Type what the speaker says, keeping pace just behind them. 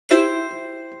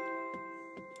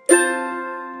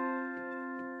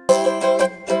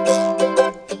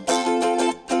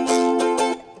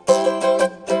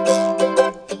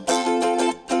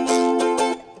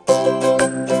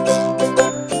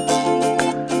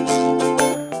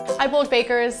Hi Bold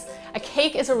Bakers! A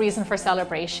cake is a reason for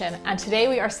celebration, and today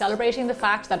we are celebrating the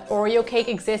fact that Oreo cake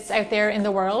exists out there in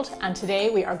the world, and today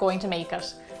we are going to make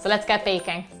it. So let's get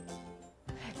baking.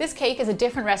 This cake is a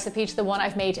different recipe to the one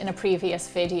I've made in a previous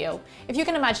video. If you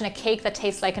can imagine a cake that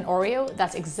tastes like an Oreo,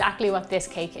 that's exactly what this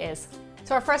cake is.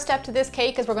 So our first step to this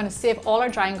cake is we're going to sieve all our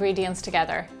dry ingredients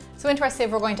together. So into our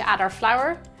sieve we're going to add our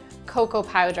flour, cocoa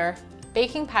powder,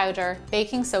 baking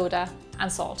soda and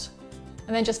salt.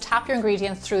 And then just tap your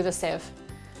ingredients through the sieve.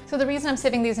 So the reason I'm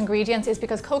sieving these ingredients is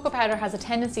because cocoa powder has a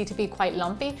tendency to be quite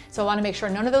lumpy, so I want to make sure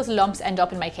none of those lumps end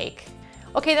up in my cake.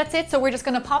 Okay, that's it. So we're just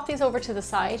going to pop these over to the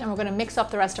side and we're going to mix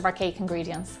up the rest of our cake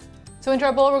ingredients. So into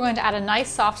our bowl we're going to add a nice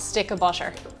soft stick of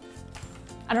butter.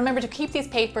 And remember to keep these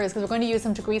papers because we're going to use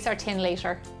them to grease our tin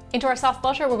later. Into our soft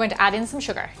butter we're going to add in some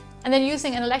sugar. And then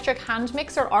using an electric hand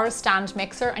mixer or a stand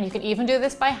mixer, and you can even do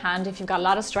this by hand if you've got a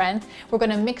lot of strength, we're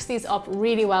going to mix these up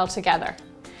really well together.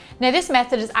 Now this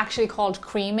method is actually called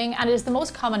creaming, and it is the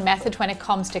most common method when it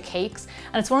comes to cakes,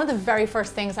 and it's one of the very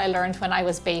first things I learned when I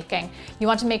was baking. You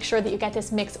want to make sure that you get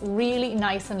this mix really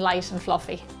nice and light and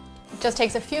fluffy. It just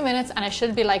takes a few minutes and it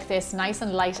should be like this, nice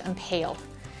and light and pale.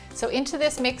 So into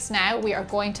this mix now we are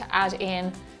going to add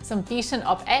in some beaten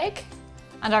up egg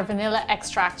and our vanilla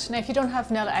extract. Now if you don't have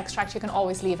vanilla extract you can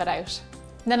always leave it out.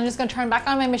 And then I'm just going to turn back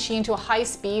on my machine to a high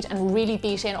speed and really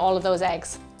beat in all of those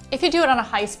eggs. If you do it on a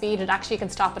high speed, it actually can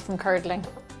stop it from curdling.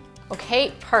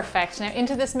 Okay, perfect. Now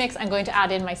into this mix, I'm going to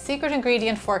add in my secret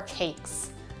ingredient for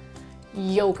cakes,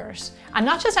 yogurt. And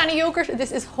not just any yogurt,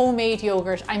 this is homemade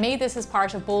yogurt. I made this as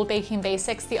part of Bold Baking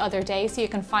Basics the other day, so you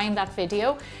can find that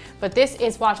video. But this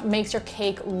is what makes your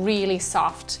cake really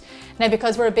soft. Now,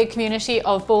 because we're a big community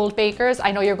of bold bakers,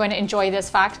 I know you're going to enjoy this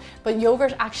fact, but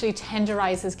yogurt actually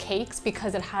tenderizes cakes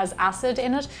because it has acid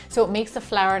in it, so it makes the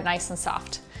flour nice and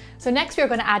soft. So next we're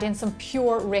going to add in some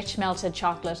pure rich melted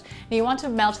chocolate. Now you want to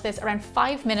melt this around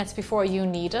 5 minutes before you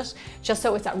need it, just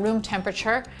so it's at room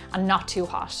temperature and not too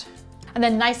hot. And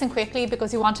then nice and quickly,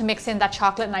 because you want to mix in that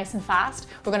chocolate nice and fast,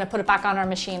 we're going to put it back on our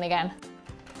machine again.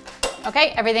 Okay,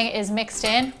 everything is mixed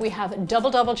in. We have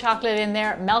double chocolate in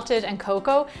there, melted and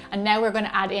cocoa, and now we're going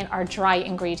to add in our dry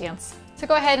ingredients. So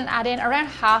go ahead and add in around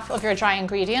half of your dry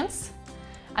ingredients.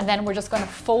 And then we're just going to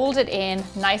fold it in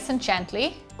nice and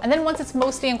gently. And then once it's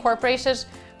mostly incorporated,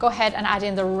 go ahead and add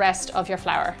in the rest of your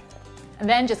flour. And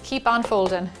then just keep on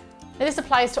folding. Now this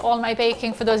applies to all my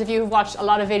baking. For those of you who've watched a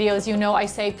lot of videos, you know I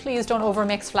say please don't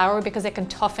overmix flour because it can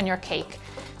toughen your cake.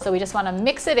 So we just want to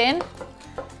mix it in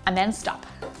and then stop.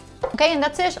 Okay, and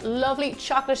that's it. Lovely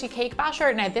chocolatey cake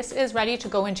batter. Now this is ready to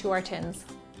go into our tins.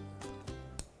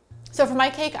 So for my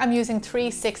cake, I'm using 3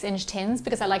 6-inch tins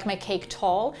because I like my cake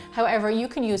tall. However, you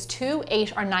can use 2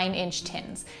 8 or 9-inch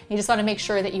tins. You just want to make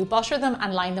sure that you butter them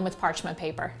and line them with parchment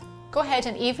paper. Go ahead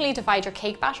and evenly divide your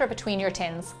cake batter between your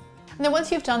tins. And then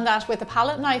once you've done that with a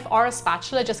palette knife or a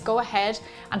spatula, just go ahead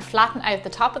and flatten out the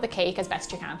top of the cake as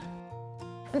best you can.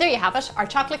 And there you have it. Our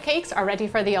chocolate cakes are ready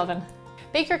for the oven.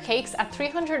 Bake your cakes at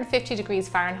 350 degrees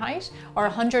Fahrenheit or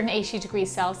 180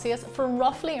 degrees Celsius for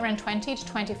roughly around 20 to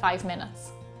 25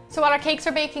 minutes. So while our cakes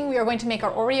are baking, we are going to make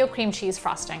our Oreo Cream Cheese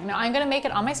Frosting. Now I'm going to make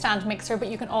it on my stand mixer, but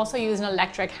you can also use an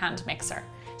electric hand mixer.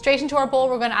 Straight into our bowl,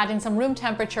 we're going to add in some room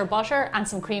temperature butter and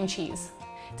some cream cheese.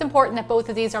 It's important that both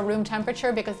of these are room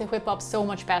temperature because they whip up so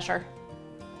much better.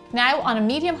 Now on a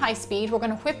medium-high speed, we're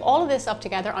going to whip all of this up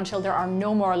together until there are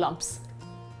no more lumps.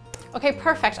 Okay,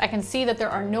 perfect. I can see that there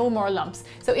are no more lumps.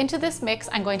 So into this mix,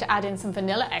 I'm going to add in some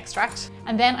vanilla extract,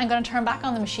 and then I'm going to turn back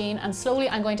on the machine and slowly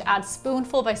I'm going to add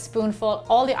spoonful by spoonful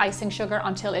all the icing sugar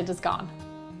until it is gone.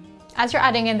 As you're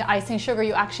adding in the icing sugar,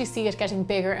 you actually see it getting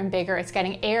bigger and bigger. It's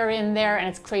getting air in there and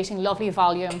it's creating lovely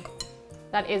volume.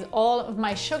 That is all of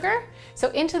my sugar. So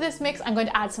into this mix, I'm going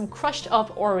to add some crushed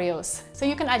up Oreos. So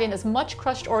you can add in as much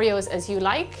crushed Oreos as you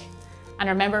like. And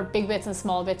remember, big bits and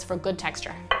small bits for good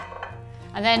texture.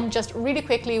 And then just really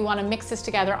quickly, we want to mix this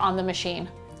together on the machine.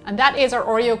 And that is our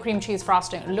Oreo Cream Cheese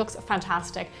Frosting. It looks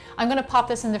fantastic. I'm going to pop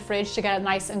this in the fridge to get it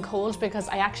nice and cold because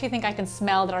I actually think I can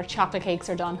smell that our chocolate cakes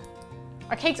are done.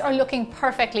 Our cakes are looking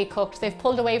perfectly cooked. They've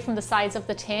pulled away from the sides of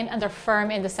the tin and they're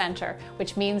firm in the center,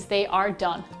 which means they are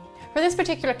done. For this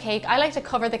particular cake, I like to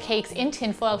cover the cakes in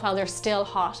tin foil while they're still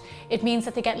hot. It means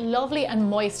that they get lovely and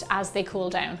moist as they cool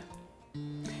down.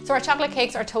 So our chocolate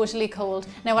cakes are totally cold.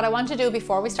 Now what I want to do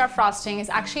before we start frosting is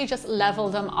actually just level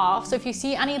them off. So if you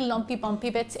see any lumpy bumpy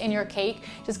bits in your cake,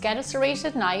 just get a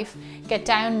serrated knife, get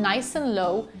down nice and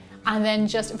low, and then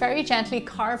just very gently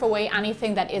carve away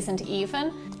anything that isn't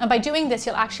even. And by doing this,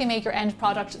 you'll actually make your end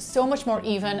product so much more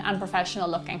even and professional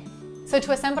looking. So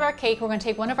to assemble our cake, we're going to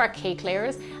take one of our cake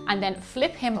layers and then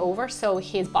flip him over so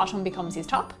his bottom becomes his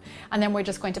top. And then we're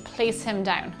just going to place him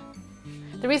down.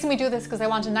 The reason we do this is because I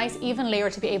want a nice even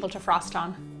layer to be able to frost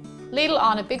on. Ladle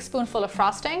on a big spoonful of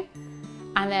frosting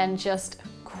and then just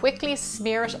quickly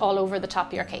smear it all over the top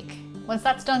of your cake. Once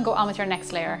that's done, go on with your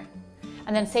next layer.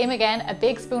 And then same again, a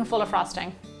big spoonful of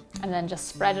frosting and then just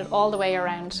spread it all the way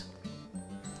around.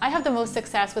 I have the most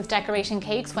success with decorating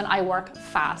cakes when I work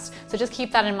fast, so just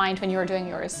keep that in mind when you're doing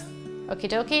yours. Okie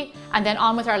dokie, and then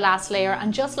on with our last layer,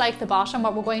 and just like the bottom,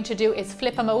 what we're going to do is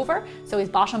flip him over so his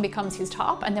bottom becomes his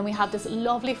top, and then we have this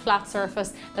lovely flat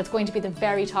surface that's going to be the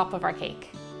very top of our cake.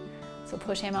 So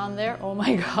put him on there. Oh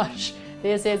my gosh,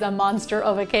 this is a monster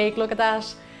of a cake, look at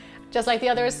that. Just like the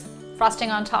others,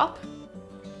 frosting on top.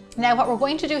 Now what we're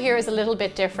going to do here is a little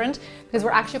bit different because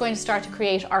we're actually going to start to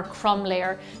create our crumb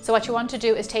layer. So what you want to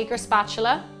do is take your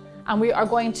spatula and we are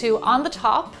going to, on the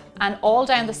top and all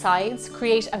down the sides,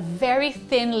 create a very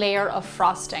thin layer of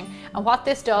frosting. And what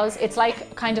this does, it's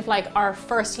like kind of like our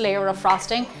first layer of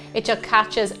frosting. It just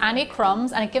catches any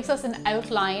crumbs and it gives us an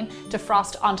outline to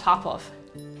frost on top of.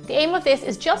 The aim of this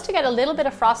is just to get a little bit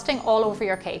of frosting all over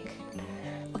your cake.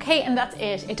 Okay, and that's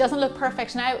it. It doesn't look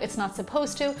perfect now, it's not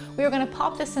supposed to. We are going to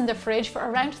pop this in the fridge for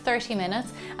around 30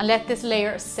 minutes and let this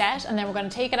layer set, and then we're going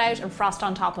to take it out and frost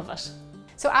on top of it.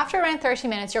 So after around 30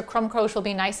 minutes, your crumb coat will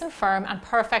be nice and firm and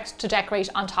perfect to decorate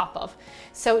on top of.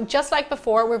 So just like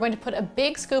before, we're going to put a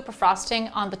big scoop of frosting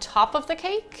on the top of the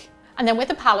cake, and then with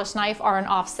a palette knife or an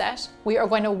offset, we are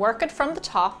going to work it from the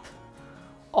top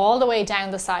all the way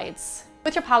down the sides.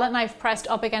 With your palette knife pressed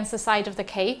up against the side of the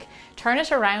cake, turn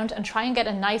it around and try and get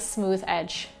a nice smooth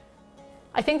edge.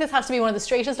 I think this has to be one of the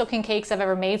straightest looking cakes I've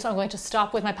ever made, so I'm going to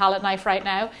stop with my palette knife right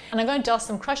now, and I'm going to dust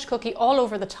some crushed cookie all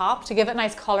over the top to give it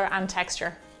nice colour and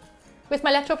texture. With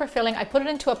my leftover filling, I put it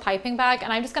into a piping bag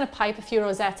and I'm just going to pipe a few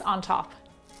rosettes on top.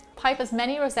 Pipe as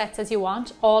many rosettes as you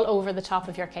want all over the top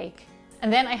of your cake.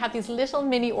 And then I have these little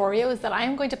mini Oreos that I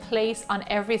am going to place on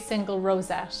every single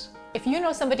rosette. If you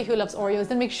know somebody who loves Oreos,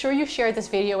 then make sure you share this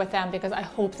video with them because I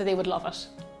hope that they would love it.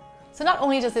 So not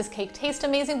only does this cake taste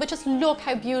amazing, but just look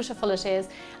how beautiful it is.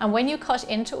 And when you cut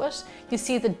into it, you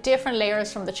see the different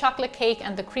layers from the chocolate cake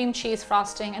and the cream cheese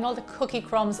frosting and all the cookie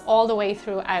crumbs all the way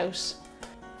throughout.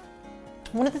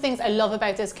 One of the things I love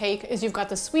about this cake is you've got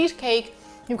the sweet cake,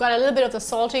 you've got a little bit of the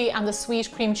salty and the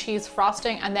sweet cream cheese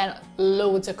frosting, and then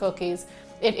loads of cookies.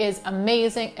 It is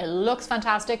amazing, it looks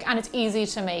fantastic, and it's easy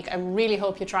to make. I really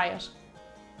hope you try it.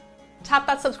 Tap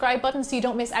that subscribe button so you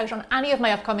don't miss out on any of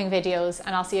my upcoming videos,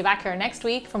 and I'll see you back here next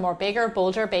week for more bigger,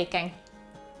 bolder baking.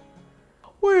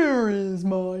 Where is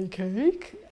my cake?